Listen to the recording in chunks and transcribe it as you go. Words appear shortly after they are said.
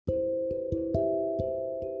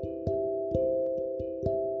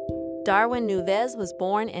Darwin Núñez was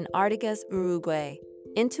born in Artigas, Uruguay,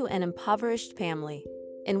 into an impoverished family,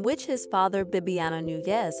 in which his father Bibiano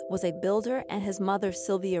Núñez was a builder and his mother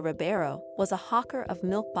Silvia Ribeiro was a hawker of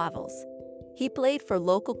milk bottles. He played for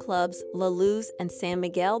local clubs La Luz and San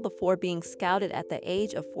Miguel before being scouted at the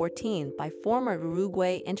age of 14 by former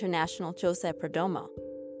Uruguay international José Perdomo,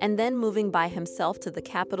 and then moving by himself to the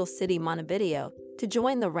capital city Montevideo to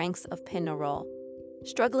join the ranks of Peñarol.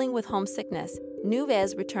 Struggling with homesickness,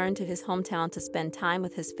 Núñez returned to his hometown to spend time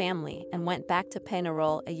with his family and went back to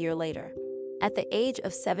Peñarol a year later. At the age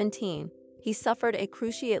of 17, he suffered a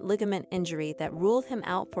cruciate ligament injury that ruled him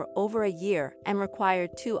out for over a year and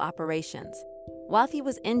required 2 operations. While he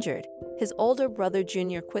was injured, his older brother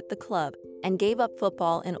Junior quit the club and gave up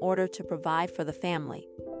football in order to provide for the family,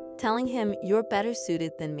 telling him, "You're better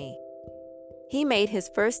suited than me." He made his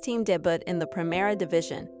first team debut in the Primera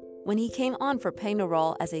Division when he came on for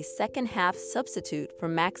Peñarol as a second-half substitute for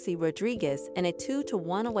Maxi Rodriguez in a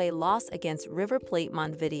 2-1 away loss against River Plate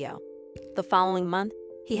Montevideo. The following month,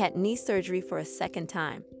 he had knee surgery for a second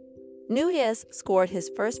time. Núñez scored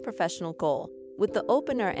his first professional goal, with the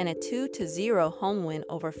opener in a 2-0 home win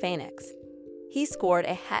over Phoenix. He scored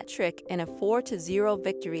a hat-trick in a 4-0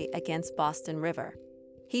 victory against Boston River.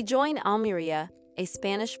 He joined Almería, a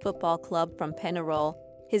Spanish football club from Peñarol,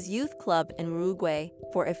 his youth club in Uruguay,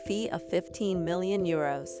 for a fee of €15 million.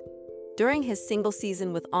 During his single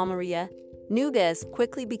season with Almería, Núñez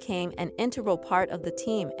quickly became an integral part of the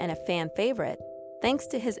team and a fan favorite, thanks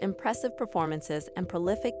to his impressive performances and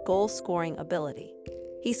prolific goal-scoring ability.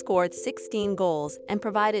 He scored 16 goals and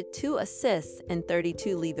provided 2 assists in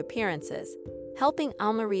 32 league appearances, helping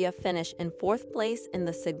Almería finish in 4th place in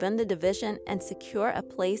the Segunda Division and secure a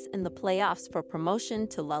place in the playoffs for promotion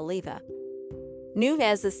to La Liga.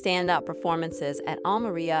 Núñez's standout performances at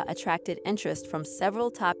Almería attracted interest from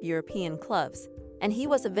several top European clubs, and he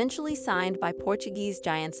was eventually signed by Portuguese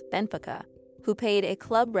giants Benfica, who paid a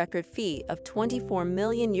club record fee of €24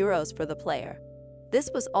 million for the player.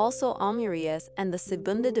 This was also Almería's and the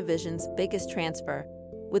Segunda Division's biggest transfer,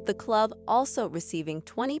 with the club also receiving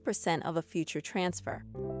 20% of a future transfer.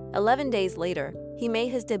 11 days later, he made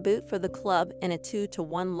his debut for the club in a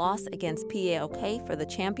 2-1 loss against PAOK for the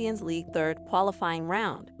Champions League third qualifying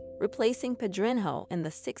round, replacing Pedrinho in the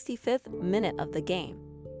 65th minute of the game.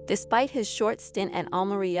 Despite his short stint at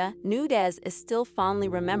Almería, Núñez is still fondly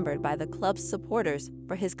remembered by the club's supporters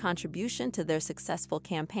for his contribution to their successful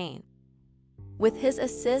campaign. With his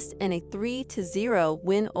assist in a 3-0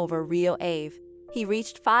 win over Rio Ave, he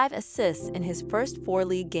reached 5 assists in his first 4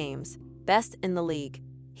 league games, best in the league.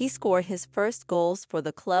 He scored his first goals for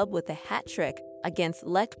the club with a hat-trick against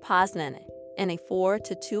Lech Poznan in a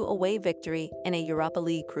 4-2 away victory in a Europa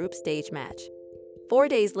League group stage match. 4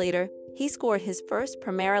 days later, he scored his first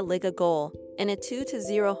Primera Liga goal in a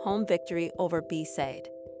 2-0 home victory over B-Side.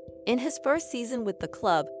 In his first season with the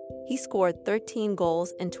club, he scored 13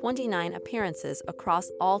 goals in 29 appearances across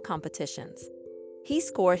all competitions. He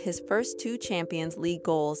scored his first 2 Champions League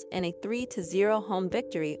goals in a 3-0 home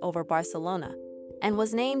victory over Barcelona, and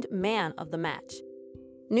was named Man of the Match.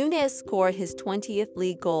 Núñez scored his 20th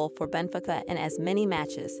league goal for Benfica in as many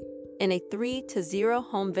matches, in a 3-0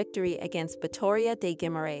 home victory against Vitória de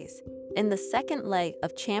Guimarães. In the second leg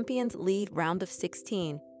of Champions League round of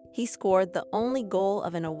 16, he scored the only goal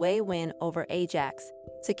of an away win over Ajax,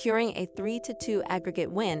 securing a 3-2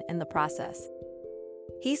 aggregate win in the process.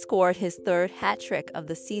 He scored his third hat-trick of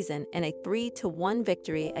the season in a 3-1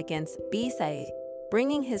 victory against B-Side,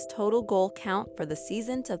 bringing his total goal count for the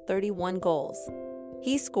season to 31 goals.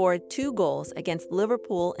 He scored 2 goals against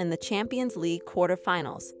Liverpool in the Champions League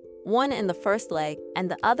quarter-finals, one in the first leg and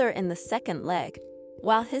the other in the second leg,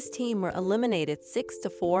 while his team were eliminated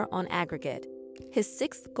 6-4 on aggregate. His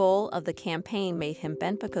 6th goal of the campaign made him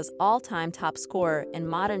Benfica's all-time top scorer in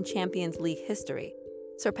modern Champions League history,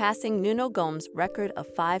 surpassing Nuno Gomes' record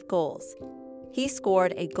of 5 goals. He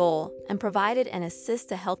scored a goal and provided an assist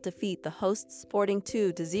to help defeat the hosts Sporting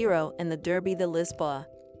 2-0 in the Derby de Lisboa,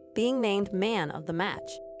 being named Man of the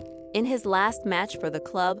Match. In his last match for the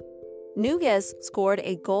club, Núñez scored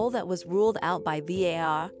a goal that was ruled out by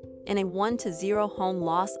VAR in a 1-0 home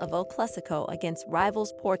loss of El Clásico against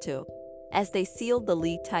rivals Porto, as they sealed the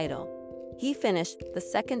league title. He finished the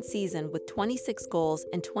second season with 26 goals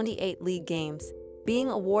in 28 league games,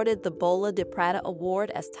 being awarded the Bola de Prata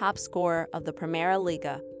award as top scorer of the Primera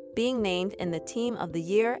Liga, being named in the Team of the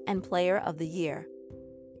Year and Player of the Year.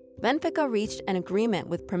 Benfica reached an agreement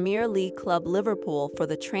with Premier League club Liverpool for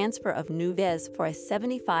the transfer of Núñez for a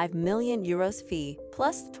 €75 million fee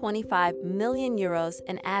plus €25 million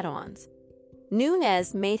in add-ons.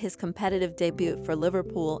 Núñez made his competitive debut for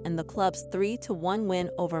Liverpool in the club's 3-1 win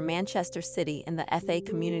over Manchester City in the FA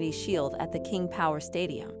Community Shield at the King Power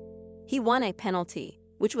Stadium. He won a penalty,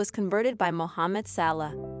 which was converted by Mohamed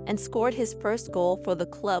Salah, and scored his first goal for the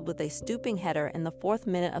club with a stooping header in the 4th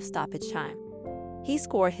minute of stoppage time. He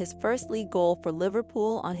scored his first league goal for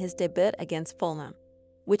Liverpool on his debut against Fulham,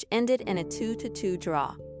 which ended in a 2-2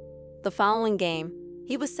 draw. The following game,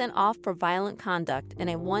 he was sent off for violent conduct in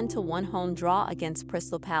a 1-1 home draw against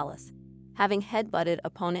Crystal Palace, having headbutted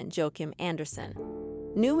opponent Joachim Andersen.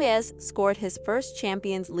 Núñez scored his first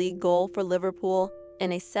Champions League goal for Liverpool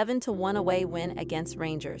in a 7-1 away win against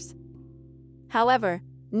Rangers. However,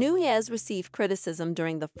 Núñez received criticism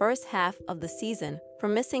during the first half of the season for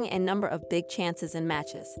missing a number of big chances in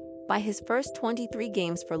matches. By his first 23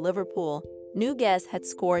 games for Liverpool, Núñez had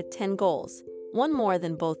scored 10 goals, one more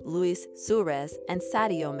than both Luis Suarez and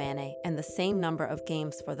Sadio Mane in the same number of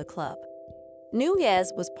games for the club.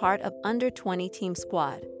 Núñez was part of under-20 team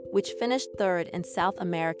squad, which finished third in South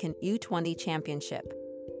American U20 Championship.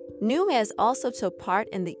 Núñez also took part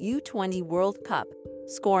in the U20 World Cup,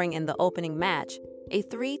 scoring in the opening match, a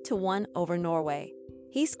 3-1 over Norway.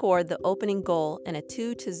 He scored the opening goal in a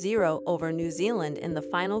 2-0 over New Zealand in the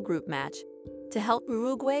final group match to help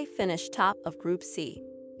Uruguay finish top of Group C.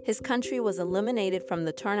 His country was eliminated from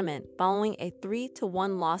the tournament following a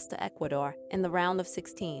 3-1 loss to Ecuador in the round of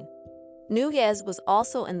 16. Núñez was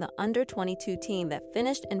also in the under-22 team that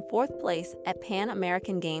finished in 4th place at Pan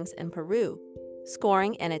American Games in Peru,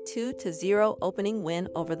 scoring in a 2-0 opening win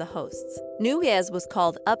over the hosts. Núñez was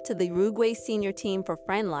called up to the Uruguay senior team for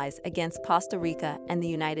friendlies against Costa Rica and the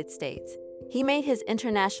United States. He made his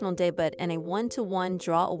international debut in a 1-1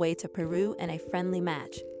 draw away to Peru in a friendly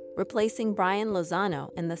match, replacing Brian Lozano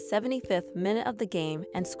in the 75th minute of the game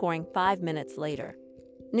and scoring 5 minutes later.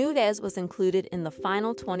 Núñez was included in the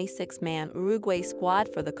final 26-man Uruguay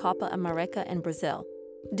squad for the Copa América in Brazil.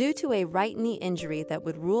 Due to a right knee injury that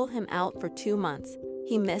would rule him out for 2 months,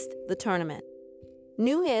 he missed the tournament.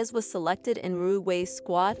 Núñez was selected in Uruguay's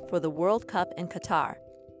squad for the World Cup in Qatar.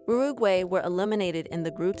 Uruguay were eliminated in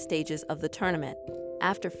the group stages of the tournament,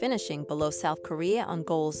 after finishing below South Korea on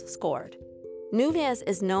goals scored. Núñez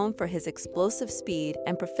is known for his explosive speed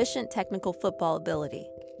and proficient technical football ability.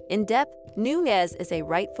 In depth, Núñez is a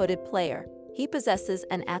right-footed player. He possesses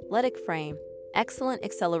an athletic frame, excellent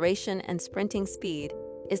acceleration and sprinting speed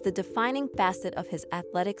is the defining facet of his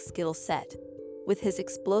athletic skill set, with his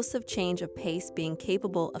explosive change of pace being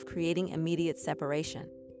capable of creating immediate separation.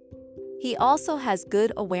 He also has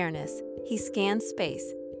good awareness. He scans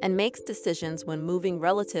space and makes decisions when moving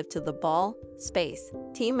relative to the ball, space,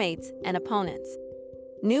 teammates, and opponents.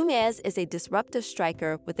 Núñez is a disruptive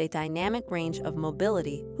striker with a dynamic range of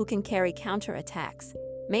mobility who can carry counter-attacks,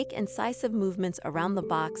 make incisive movements around the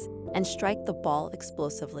box, and strike the ball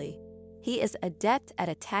explosively. He is adept at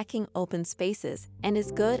attacking open spaces and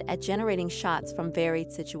is good at generating shots from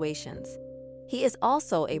varied situations. He is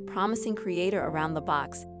also a promising creator around the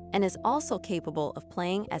box and is also capable of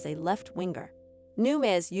playing as a left winger.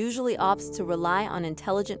 Núñez usually opts to rely on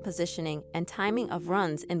intelligent positioning and timing of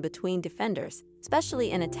runs in between defenders,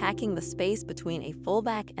 especially in attacking the space between a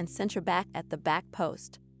fullback and center-back at the back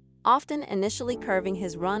post, often initially curving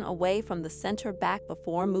his run away from the center-back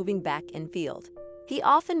before moving back infield. He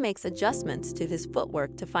often makes adjustments to his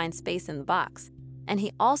footwork to find space in the box, and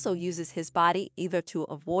he also uses his body either to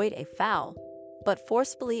avoid a foul, but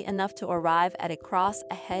forcefully enough to arrive at a cross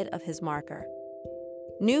ahead of his marker.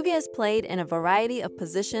 Núñez played in a variety of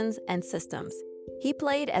positions and systems. He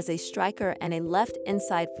played as a striker and a left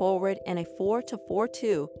inside forward in a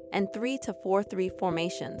 4-4-2 and 3-4-3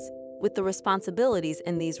 formations, with the responsibilities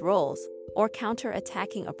in these roles or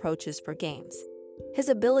counter-attacking approaches for games. His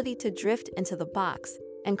ability to drift into the box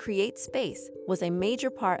and create space was a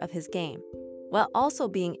major part of his game, while also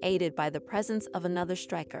being aided by the presence of another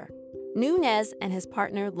striker. Núñez and his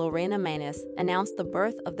partner Lorena Manes announced the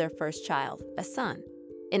birth of their first child, a son.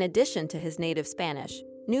 In addition to his native Spanish,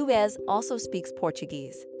 Núñez also speaks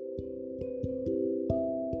Portuguese.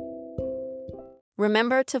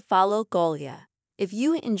 Remember to follow Golia. If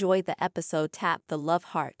you enjoyed the episode, tap the love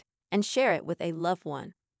heart and share it with a loved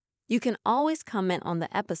one. You can always comment on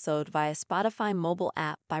the episode via Spotify mobile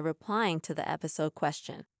app by replying to the episode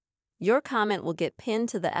question. Your comment will get pinned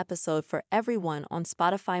to the episode for everyone on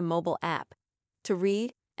Spotify mobile app to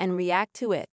read and react to it.